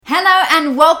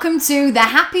and welcome to the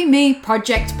Happy Me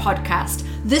Project podcast,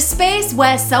 the space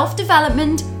where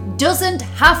self-development doesn't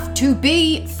have to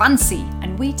be fancy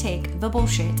and we take the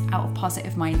bullshit out of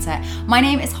positive mindset. My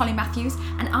name is Holly Matthews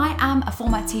and I am a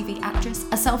former TV actress,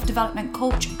 a self-development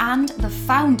coach and the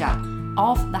founder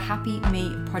of the Happy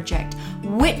Me Project,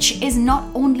 which is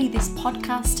not only this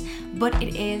podcast, but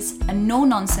it is a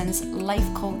no-nonsense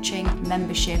life coaching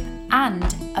membership and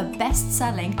a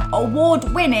best-selling,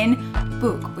 award-winning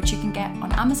book, which you can get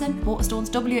on Amazon, Waterstones,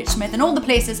 WH Smith, and all the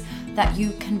places that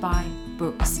you can buy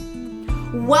books.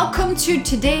 Welcome to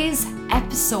today's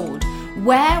episode,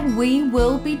 where we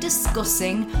will be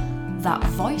discussing that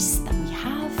voice that we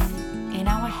have in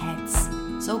our heads.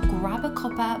 So grab a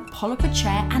cuppa, pull up a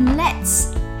chair, and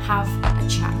let's have a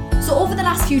chat. So over the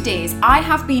last few days, I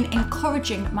have been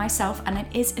encouraging myself, and it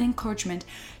is an encouragement,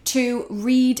 to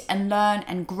read and learn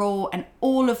and grow and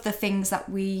all of the things that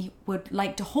we would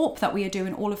like to hope that we are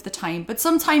doing all of the time. But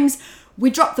sometimes we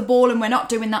drop the ball and we're not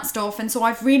doing that stuff. And so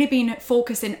I've really been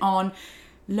focusing on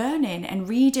learning and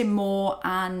reading more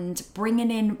and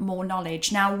bringing in more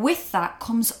knowledge. Now, with that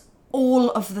comes all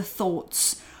of the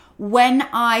thoughts. When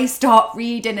I start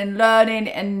reading and learning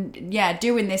and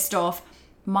doing this stuff,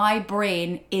 my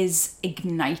brain is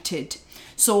ignited.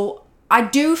 So I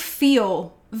do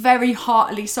feel very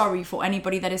heartily sorry for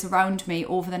anybody that is around me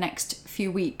over the next few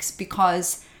weeks,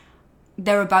 because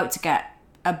they're about to get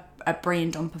a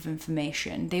brain dump of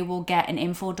information. They will get an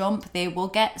info dump. They will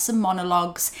get some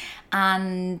monologues,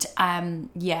 and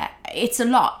it's a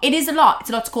lot. It is a lot. It's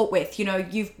a lot to cope with. You know,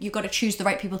 you've got to choose the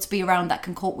right people to be around that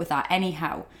can cope with that.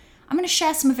 Anyhow, I'm going to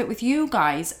share some of it with you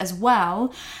guys as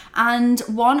well. And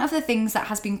one of the things that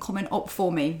has been coming up for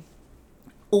me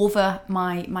over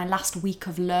my last week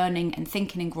of learning and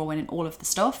thinking and growing and all of the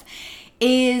stuff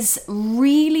is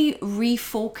really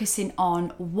refocusing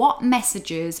on what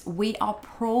messages we are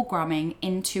programming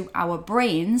into our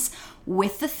brains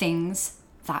with the things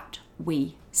that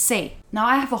we say. Now,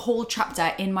 I have a whole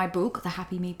chapter in my book, The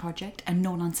Happy Me Project, a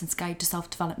no-nonsense guide to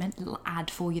self-development, little ad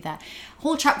for you there. A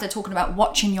whole chapter talking about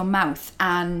watching your mouth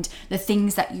and the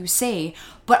things that you say.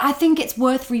 But I think it's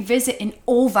worth revisiting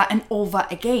over and over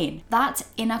again. That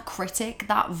inner critic,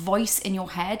 that voice in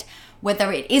your head,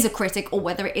 whether it is a critic or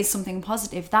whether it is something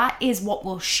positive, that is what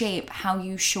will shape how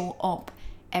you show up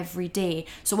every day.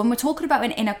 So when we're talking about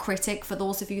an inner critic, for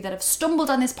those of you that have stumbled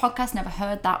on this podcast, never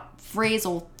heard that phrase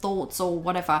or thoughts or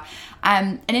whatever,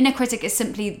 an inner critic is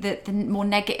simply the more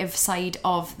negative side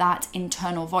of that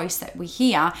internal voice that we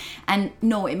hear. And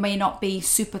no, it may not be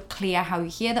super clear how you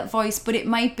hear that voice, but it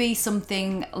might be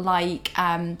something like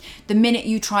the minute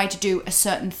you try to do a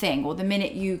certain thing, or the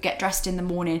minute you get dressed in the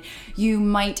morning, you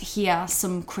might hear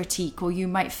some critique, or you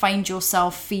might find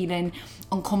yourself feeling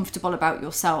uncomfortable about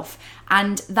yourself.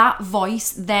 And that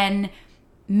voice then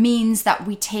means that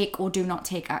we take or do not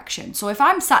take action. So if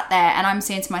I'm sat there and I'm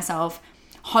saying to myself,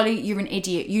 Holly, you're an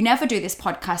idiot. You never do this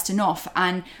podcast enough,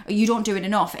 and you don't do it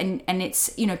enough, and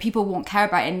it's, you know, people won't care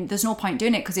about it, and there's no point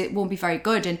doing it because it won't be very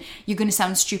good, and you're going to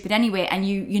sound stupid anyway, and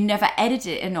you never edit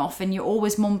it enough, and you're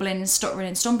always mumbling and stuttering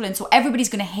and stumbling, so everybody's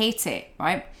going to hate it,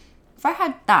 right? If I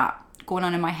had that going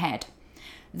on in my head,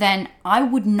 then I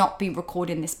would not be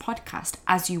recording this podcast,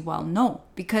 as you well know,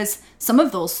 because some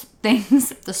of those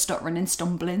things, the stuttering and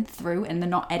stumbling through and the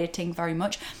not editing very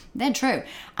much, they're true.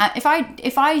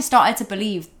 If I started to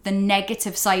believe the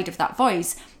negative side of that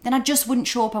voice, then I just wouldn't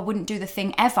show up, I wouldn't do the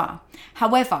thing ever.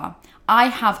 However, I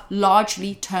have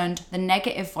largely turned the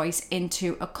negative voice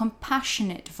into a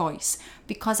compassionate voice,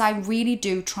 because I really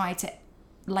do try to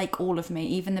like all of me,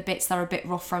 even the bits that are a bit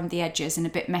rough around the edges and a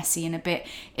bit messy and a bit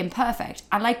imperfect.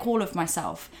 I like all of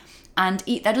myself. And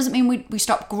that doesn't mean we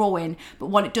stop growing, but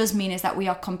what it does mean is that we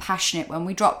are compassionate when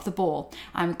we drop the ball.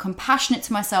 I'm compassionate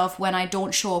to myself when I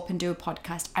don't show up and do a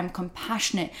podcast. I'm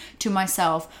compassionate to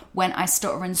myself when I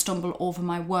stutter and stumble over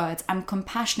my words. I'm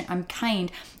compassionate, I'm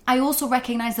kind. I also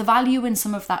recognize the value in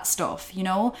some of that stuff, you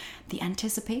know, the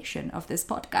anticipation of this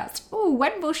podcast. Oh,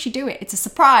 when will she do it? It's a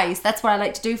surprise. That's what I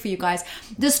like to do for you guys.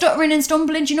 The stuttering and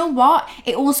stumbling, do you know what?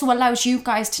 It also allows you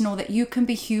guys to know that you can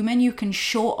be human, you can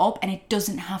show up, and it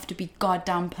doesn't have to be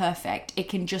goddamn perfect. It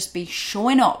can just be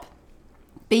showing up,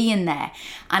 being there.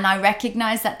 And I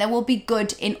recognize that there will be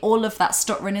good in all of that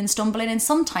stuttering and stumbling, and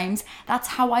sometimes that's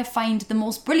how I find the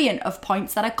most brilliant of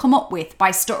points that I come up with, by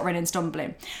stuttering and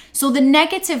stumbling. So the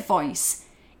negative voice,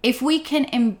 if we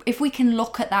can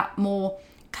look at that more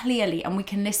clearly and we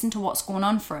can listen to what's going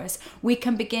on for us, we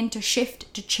can begin to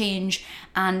shift, to change,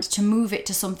 and to move it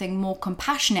to something more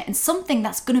compassionate and something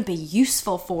that's going to be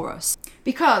useful for us.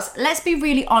 Because let's be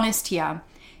really honest here,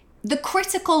 the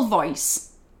critical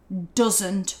voice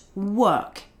doesn't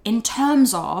work in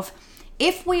terms of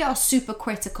if we are super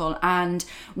critical and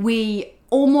we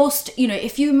almost,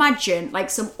 if you imagine like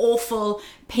some awful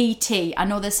PT, I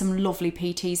know there's some lovely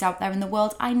PTs out there in the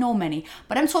world, I know many,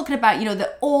 but I'm talking about,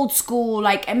 the old school,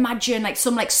 like imagine like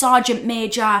some like sergeant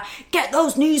major, get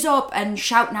those knees up and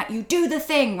shouting at you, do the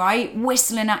thing, right?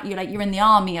 Whistling at you like you're in the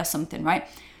army or something, right?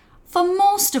 For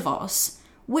most of us,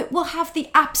 will have the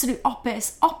absolute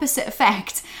opposite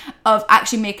effect of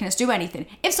actually making us do anything.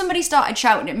 If somebody started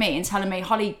shouting at me and telling me,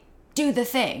 Holly, do the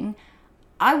thing,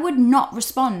 I would not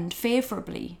respond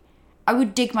favourably. I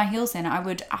would dig my heels in. I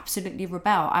would absolutely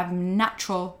rebel. I have a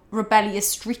natural rebellious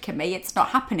streak in me. It's not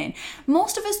happening.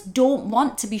 Most of us don't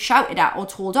want to be shouted at or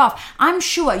told off. I'm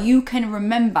sure you can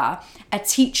remember a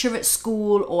teacher at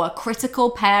school or a critical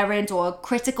parent or a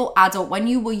critical adult when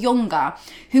you were younger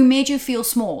who made you feel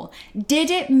small.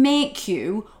 Did it make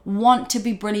you want to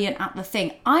be brilliant at the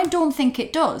thing? I don't think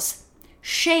it does.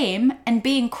 Shame and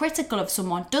being critical of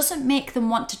someone doesn't make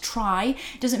them want to try,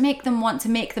 doesn't make them want to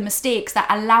make the mistakes that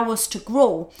allow us to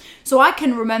grow. So I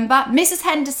can remember Mrs.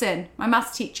 Henderson, my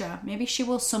maths teacher, maybe she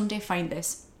will someday find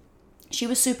this. She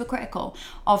was super critical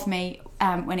of me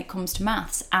when it comes to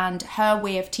maths, and her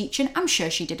way of teaching, I'm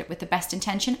sure she did it with the best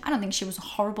intention. I don't think she was a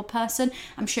horrible person.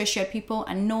 I'm sure she had people,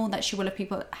 and know that she will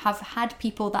have had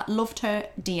people that loved her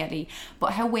dearly.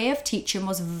 But her way of teaching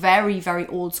was very, very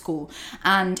old school.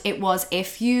 And it was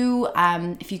if you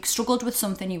struggled with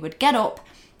something, you would get up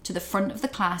to the front of the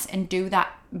class and do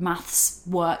that maths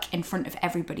work in front of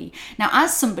everybody. Now,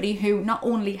 as somebody who not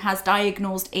only has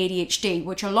diagnosed ADHD,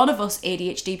 which a lot of us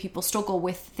ADHD people struggle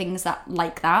with things that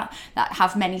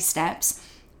have many steps,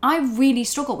 I really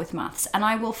struggle with maths, and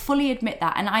I will fully admit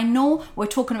that. And I know we're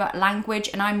talking about language,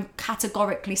 and I'm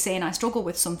categorically saying I struggle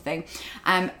with something.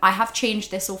 I have changed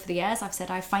this over the years. I've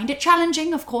said I find it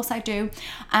challenging. Of course I do.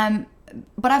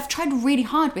 But I've tried really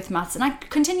hard with maths, and I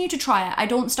continue to try it. I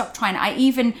don't stop trying it. I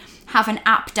even have an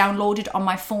app downloaded on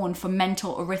my phone for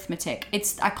mental arithmetic.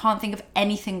 I can't think of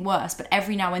anything worse, but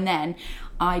every now and then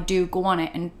I do go on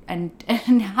it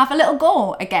and have a little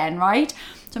go again, right?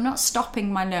 So I'm not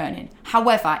stopping my learning.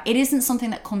 However, it isn't something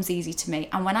that comes easy to me.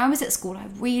 And when I was at school, I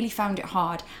really found it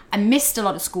hard. I missed a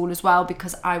lot of school as well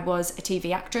because I was a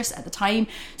TV actress at the time.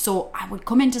 So I would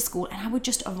come into school and I would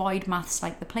just avoid maths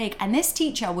like the plague. And this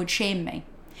teacher would shame me.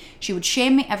 She would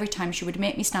shame me every time. She would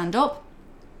make me stand up,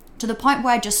 to the point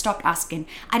where I just stopped asking.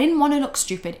 I didn't want to look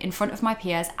stupid in front of my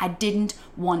peers. I didn't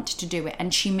want to do it.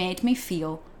 And she made me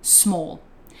feel small.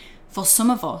 For some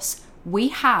of us, we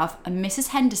have a Mrs.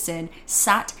 Henderson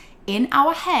sat in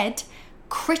our head,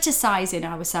 criticizing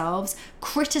ourselves,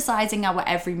 criticizing our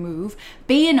every move,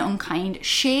 being unkind,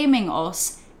 shaming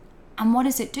us. And what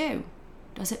does it do?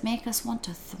 Does it make us want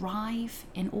to thrive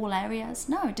in all areas?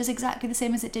 No, it does exactly the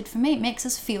same as it did for me. It makes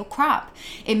us feel crap.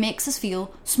 It makes us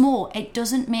feel small. It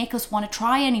doesn't make us want to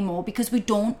try anymore because we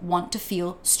don't want to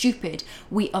feel stupid.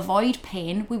 We avoid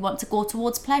pain. We want to go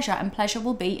towards pleasure, and pleasure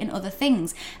will be in other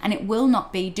things. And it will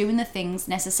not be doing the things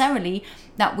necessarily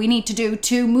that we need to do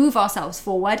to move ourselves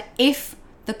forward if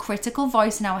the critical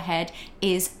voice in our head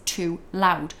is too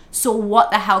loud. So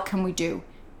what the hell can we do?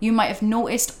 You might have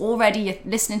noticed already, you're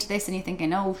listening to this and you're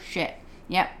thinking, oh shit,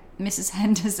 yep, Mrs.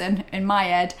 Henderson in my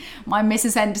head. My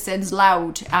Mrs. Henderson's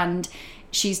loud and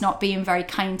she's not being very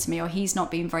kind to me, or he's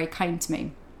not being very kind to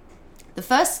me. The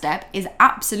first step is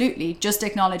absolutely just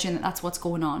acknowledging that that's what's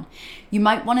going on. You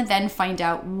might want to then find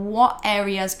out what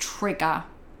areas trigger.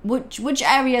 Which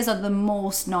areas are the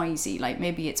most noisy? Like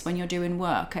maybe it's when you're doing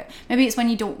work. Maybe it's when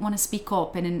you don't want to speak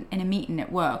up in a meeting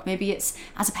at work. Maybe it's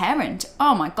as a parent.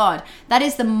 Oh my God, that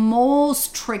is the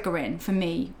most triggering for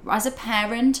me. As a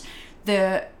parent,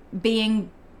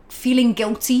 feeling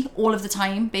guilty all of the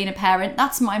time, being a parent,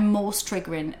 that's my most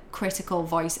triggering critical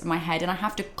voice in my head. And I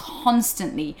have to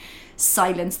constantly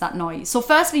silence that noise. So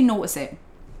firstly, notice it.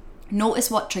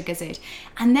 Notice what triggers it,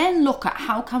 and then look at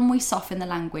how can we soften the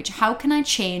language? How can I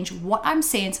change what I'm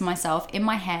saying to myself in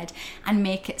my head and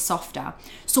make it softer?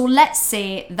 So let's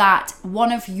say that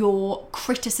one of your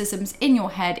criticisms in your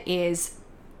head is,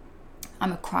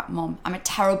 I'm a crap mom. I'm a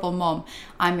terrible mom.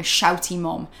 I'm a shouty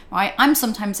mom, right? I'm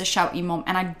sometimes a shouty mom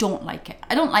and I don't like it.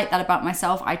 I don't like that about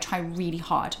myself. I try really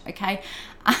hard, okay?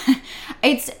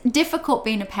 It's difficult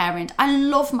being a parent. I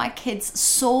love my kids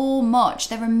so much.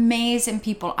 They're amazing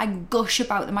people. I gush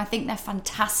about them. I think they're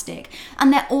fantastic.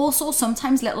 And they're also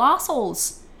sometimes little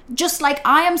assholes. Just like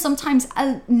I am sometimes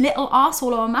a little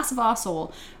arsehole or a massive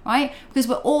arsehole, right? Because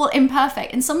we're all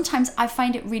imperfect. And sometimes I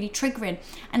find it really triggering.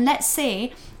 And let's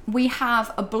say we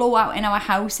have a blowout in our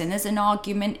house and there's an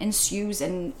argument ensues,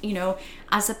 and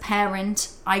as a parent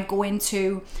I go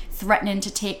into threatening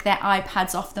to take their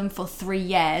iPads off them for 3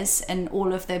 years and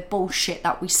all of the bullshit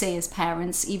that we say as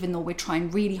parents, even though we're trying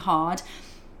really hard,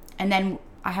 and then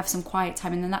I have some quiet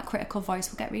time, and then that critical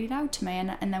voice will get really loud to me,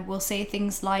 and then we'll say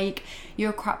things like, you're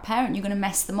a crap parent, you're going to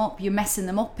mess them up, you're messing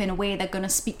them up in a way they're going to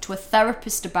speak to a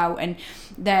therapist about, and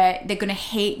they're going to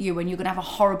hate you, and you're going to have a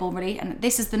horrible relationship. And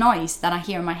this is the noise that I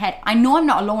hear in my head. I know I'm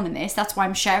not alone in this, that's why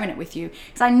I'm sharing it with you,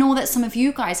 because I know that some of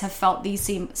you guys have felt these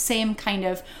same kind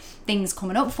of things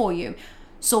coming up for you.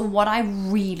 So what I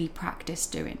really practice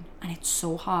doing, and it's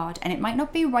so hard, and it might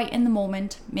not be right in the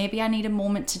moment, maybe I need a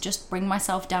moment to just bring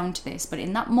myself down to this, but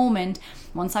in that moment,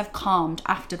 once I've calmed,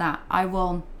 after that, I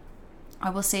will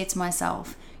say to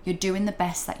myself, you're doing the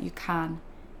best that you can.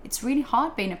 It's really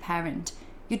hard being a parent.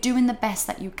 You're doing the best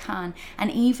that you can. And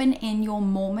even in your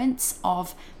moments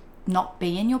of not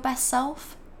being your best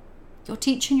self, you're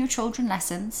teaching your children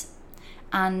lessons.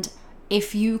 And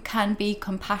if you can be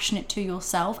compassionate to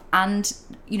yourself and,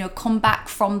 come back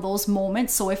from those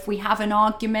moments. So if we have an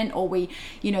argument, or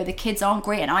the kids aren't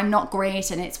great and I'm not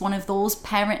great, and it's one of those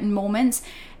parenting moments,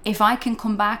 if I can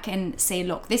come back and say,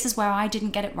 look, this is where I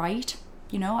didn't get it right.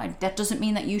 That doesn't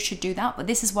mean that you should do that, but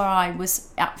this is where I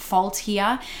was at fault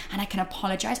here, and I can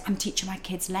apologize. I'm teaching my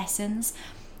kids lessons.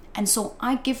 And so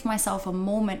I give myself a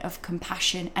moment of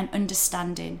compassion and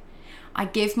understanding. I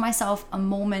give myself a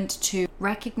moment to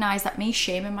recognize that me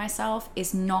shaming myself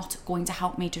is not going to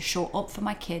help me to show up for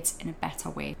my kids in a better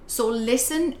way. So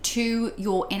listen to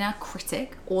your inner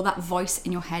critic, or that voice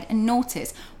in your head, and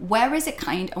notice, where is it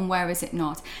kind and where is it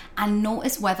not? And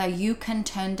notice whether you can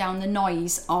turn down the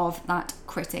noise of that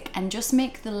critic and just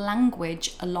make the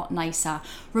language a lot nicer.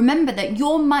 Remember that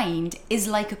your mind is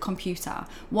like a computer.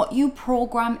 What you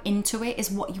program into it is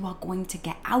what you are going to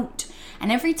get out.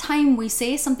 And every time we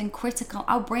say something critical,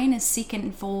 our brain is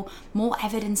seeking for more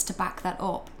evidence to back that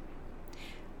up.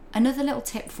 Another little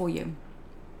tip for you.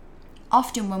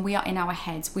 Often when we are in our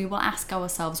heads, we will ask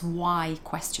ourselves why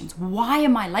questions. Why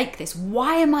am I like this?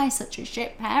 Why am I such a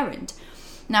shit parent?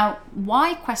 Now,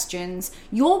 why questions,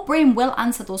 your brain will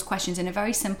answer those questions in a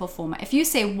very simple format. If you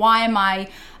say, why am I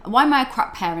a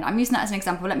crap parent? I'm using that as an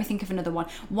example. Let me think of another one.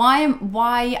 Why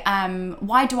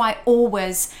do I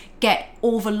always get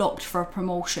overlooked for a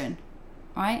promotion?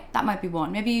 Right? That might be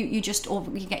one. Maybe you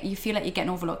feel like you're getting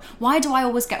overlooked. Why do I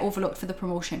always get overlooked for the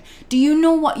promotion? Do you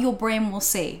know what your brain will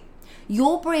say?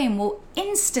 Your brain will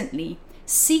instantly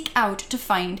seek out to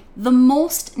find the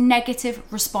most negative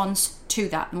response to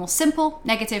that. The most simple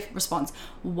negative response.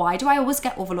 Why do I always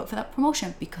get overlooked for that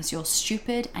promotion? Because you're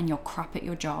stupid and you're crap at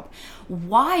your job.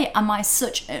 Why am I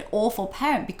such an awful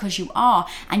parent? Because you are,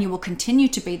 and you will continue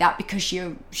to be that because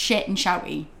you're shit and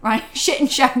shouty, right? Shit and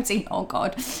shouty. Oh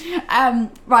God.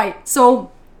 Right.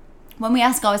 So when we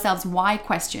ask ourselves why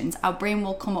questions, our brain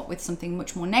will come up with something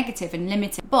much more negative and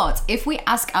limited. But if we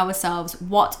ask ourselves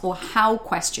what or how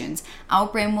questions, our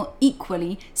brain will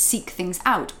equally seek things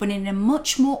out, but in a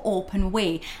much more open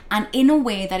way, and in a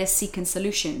way that is seeking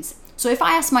solutions. So if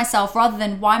I ask myself, rather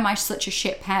than why am I such a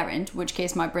shit parent, which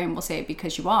case my brain will say,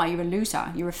 because you're a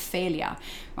loser, you're a failure,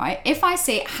 right? If I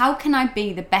say, how can I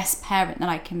be the best parent that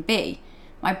I can be?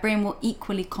 My brain will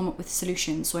equally come up with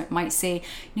solutions. So it might say,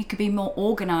 you could be more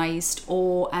organized,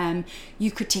 or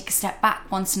you could take a step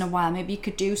back once in a while. Maybe you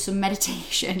could do some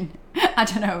meditation. I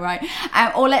don't know, right?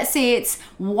 Or let's say it's,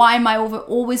 why am I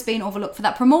always being overlooked for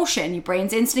that promotion? Your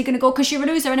brain's instantly going to go, because you're a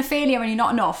loser and a failure and you're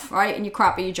not enough, right? And you're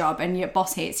crap at your job and your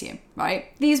boss hates you,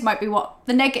 right? These might be what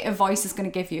the negative voice is going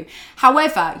to give you.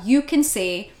 However, you could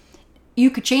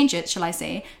change it, shall I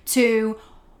say, to,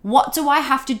 what do I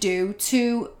have to do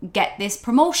to get this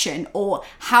promotion? Or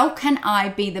how can I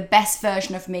be the best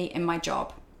version of me in my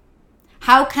job?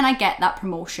 How can I get that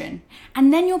promotion?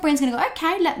 And then your brain's going to go,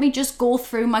 okay, let me just go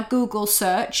through my Google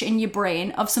search in your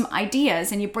brain of some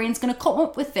ideas, and your brain's going to come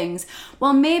up with things.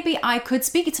 Well, maybe I could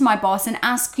speak to my boss and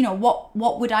ask, what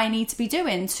would I need to be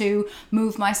doing to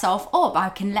move myself up? I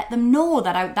can let them know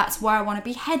that that's where I want to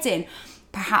be heading.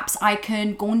 Perhaps I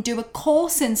can go and do a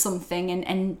course in something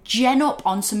and gen up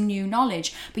on some new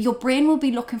knowledge. But your brain will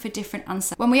be looking for different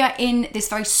answers. When we are in this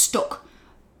very stuck,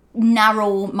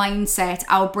 narrow mindset,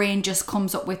 our brain just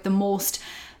comes up with the most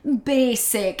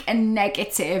basic and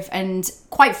negative and,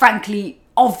 quite frankly,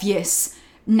 obvious,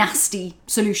 nasty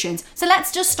solutions. So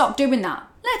let's just stop doing that.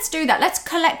 Let's do that. Let's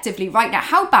collectively right now.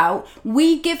 How about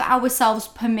we give ourselves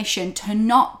permission to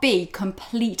not be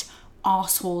complete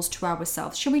arseholes to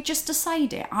ourselves? Should we just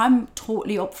decide it? I'm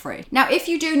totally up for it. Now, if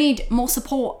you do need more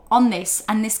support on this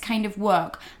and this kind of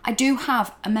work, I do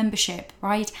have a membership,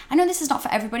 right? I know this is not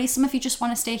for everybody. Some of you just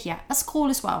want to stay here. That's cool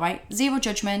as well, right? Zero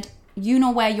judgment. You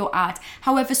know where you're at.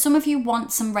 However, some of you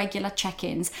want some regular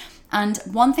check-ins. And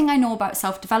one thing I know about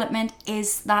self-development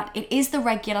is that it is the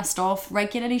regular stuff,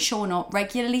 regularly showing up,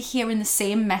 regularly hearing the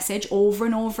same message over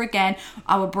and over again.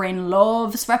 Our brain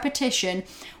loves repetition.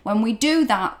 When we do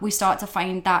that, we start to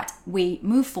find that we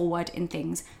move forward in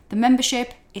things. The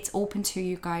membership, it's open to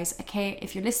you guys, okay?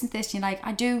 If you listen to this and you're like,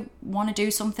 I do want to do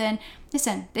something,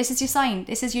 listen, this is your sign,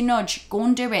 this is your nudge, go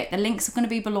and do it. The links are going to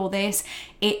be below this.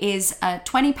 It is a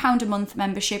 £20 a month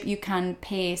membership. You can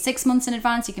pay 6 months in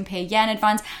advance, you can pay a year in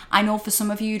advance. I know for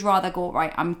some of you, you'd rather go,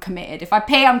 right, I'm committed. If I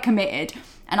pay, I'm committed.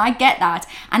 And I get that.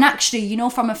 And actually, you know,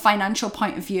 from a financial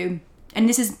point of view, and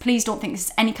this is, please don't think this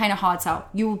is any kind of hard sell.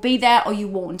 You will be there or you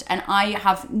won't. And I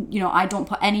have, you know, I don't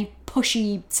put any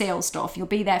pushy sales stuff. You'll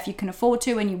be there if you can afford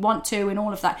to and you want to and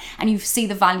all of that. And you see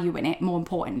the value in it, more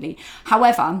importantly.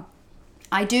 However,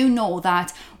 I do know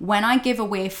that when I give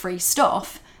away free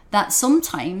stuff, that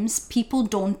sometimes people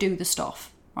don't do the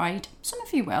stuff, right? Some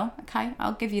of you will, okay?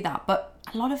 I'll give you that. But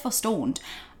a lot of us don't.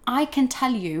 I can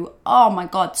tell you, oh my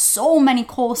God, so many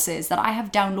courses that I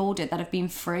have downloaded that have been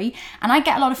free. And I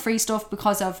get a lot of free stuff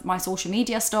because of my social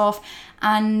media stuff.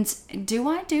 And do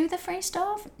I do the free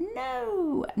stuff?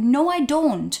 No, I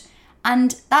don't.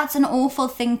 And that's an awful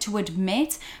thing to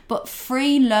admit. But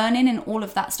free learning and all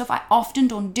of that stuff, I often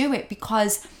don't do it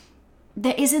because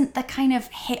there isn't the kind of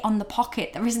hit on the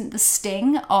pocket. There isn't the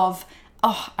sting of,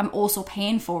 oh, I'm also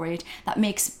paying for it. That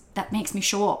makes me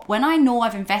show up. When I know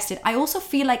I've invested, I also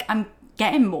feel like I'm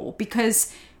getting more,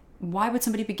 because why would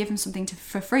somebody be given something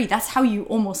for free? That's how you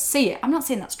almost see it. I'm not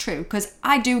saying that's true, because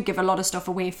I do give a lot of stuff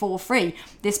away for free.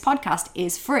 This podcast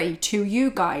is free to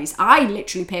you guys. I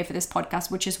literally pay for this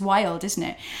podcast, which is wild, isn't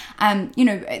it? You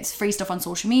know, it's free stuff on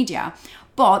social media.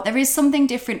 But there is something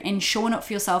different in showing up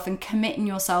for yourself and committing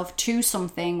yourself to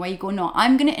something where you go, no,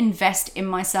 I'm going to invest in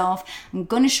myself. I'm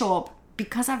going to show up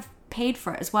because I've paid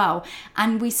for it as well,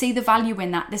 and we see the value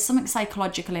in that. There's something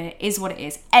psychological in it, is what it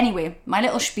is. Anyway, my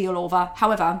little spiel over.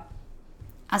 However,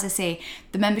 as I say,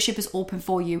 the membership is open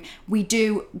for you. We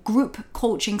do group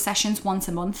coaching sessions once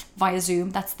a month via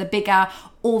Zoom. That's the bigger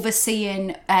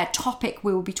overseeing topic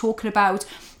we will be talking about.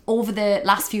 Over the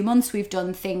last few months, we've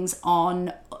done things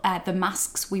on the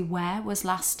masks we wear was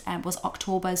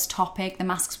October's topic. The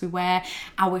masks we wear,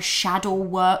 our shadow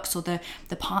work, so the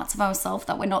parts of ourselves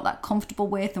that we're not that comfortable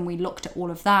with, and we looked at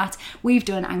all of that. We've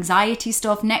done anxiety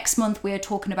stuff. Next month, we are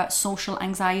talking about social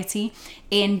anxiety.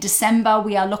 In December,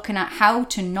 we are looking at how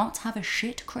to not have a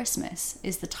shit Christmas,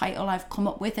 is the title I've come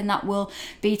up with, and that will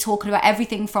be talking about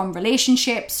everything from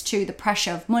relationships to the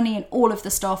pressure of money and all of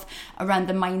the stuff around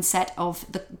the mindset of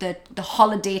the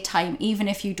holiday time. Even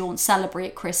if you don't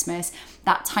celebrate Christmas,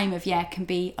 that time of year can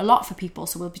be a lot for people,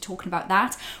 so we'll be talking about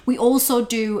that. We also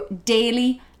do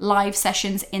daily live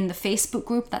sessions in the Facebook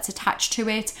group that's attached to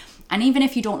it. And even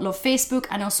if you don't love Facebook,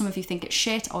 I know some of you think it's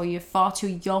shit, or you're far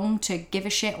too young to give a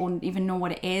shit or even know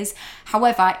what it is.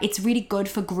 However, it's really good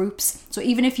for groups. So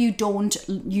even if you don't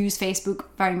use Facebook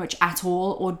very much at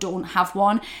all or don't have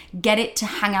one, get it to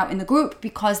hang out in the group,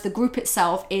 because the group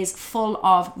itself is full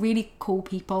of really cool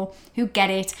people who get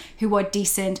it, who are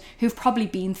decent, who've probably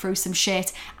been through some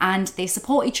shit, and they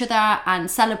support each other and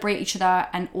celebrate each other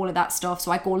and all of that stuff.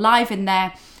 So I go live in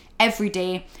there every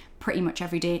day, pretty much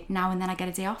every day. Now and then I get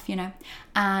a day off, you know,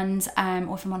 and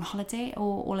or if I'm on holiday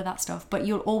or all of that stuff, but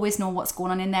you'll always know what's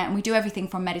going on in there. And we do everything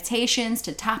from meditations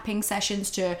to tapping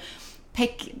sessions to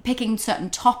picking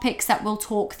certain topics that we'll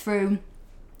talk through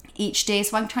each day.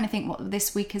 So I'm trying to think what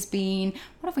this week has been.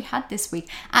 What have we had this week?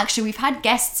 Actually, we've had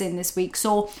guests in this week.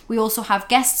 So we also have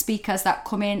guest speakers that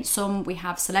come in. We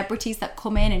have celebrities that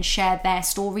come in and share their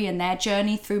story and their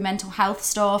journey through mental health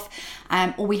stuff.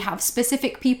 Or we have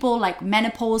specific people like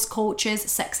menopause coaches,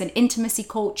 sex and intimacy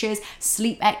coaches,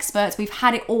 sleep experts. We've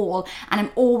had it all. And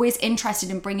I'm always interested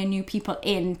in bringing new people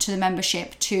into the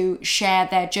membership to share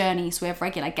their journey. So we have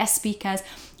regular guest speakers.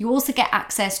 You also get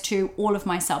access to all of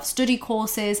my self-study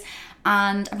courses,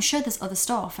 and I'm sure there's other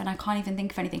stuff and I can't even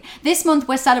think of anything. This month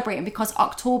we're celebrating because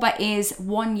October is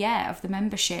 1 year of the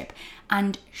membership,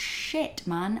 and shit,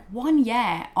 man, 1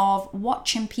 year of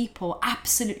watching people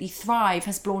absolutely thrive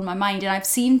has blown my mind. And I've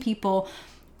seen people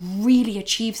really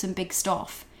achieve some big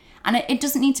stuff. And it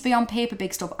doesn't need to be on paper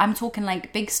big stuff. I'm talking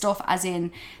like big stuff as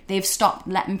in they've stopped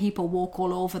letting people walk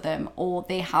all over them, or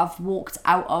they have walked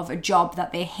out of a job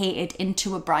that they hated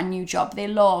into a brand new job they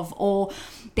love, or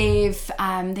they've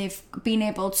been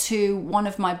able to, one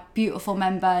of my beautiful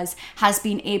members has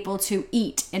been able to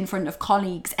eat in front of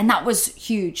colleagues, and that was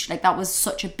huge. Like that was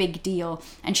such a big deal,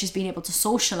 and she's been able to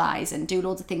socialize and do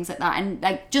loads of things like that, and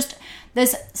like just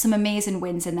there's some amazing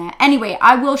wins in there. Anyway,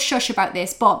 I will shush about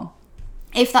this, but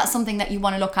if that's something that you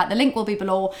want to look at, the link will be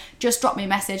below. Just drop me a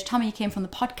message, tell me you came from the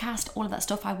podcast, all of that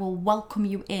stuff. I will welcome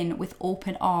you in with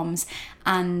open arms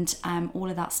and all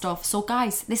of that stuff. So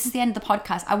guys, this is the end of the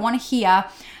podcast. I want to hear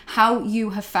how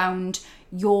you have found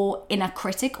your inner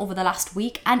critic over the last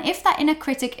week, and if that inner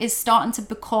critic is starting to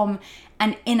become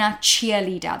an inner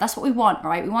cheerleader. That's what we want,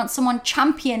 right? We want someone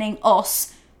championing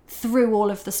us through all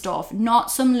of the stuff,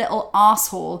 not some little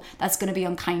arsehole that's going to be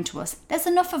unkind to us. There's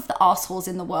enough of the arseholes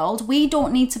in the world. We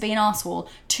don't need to be an arsehole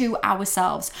to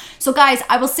ourselves. So guys,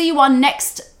 I will see you on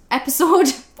next episode,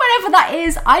 whenever that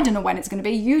is. I don't know when it's going to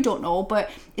be. You don't know, but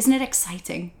isn't it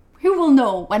exciting? Who will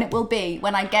know when it will be,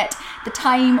 when I get the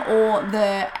time or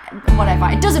the whatever.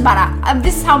 It doesn't matter.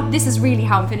 This is really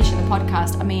how I'm finishing the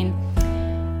podcast. I mean,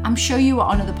 I'm sure you were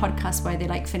on other podcasts where they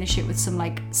like finish it with some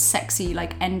like sexy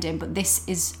like ending, but this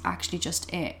is actually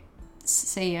just it.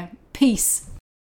 See ya. Peace.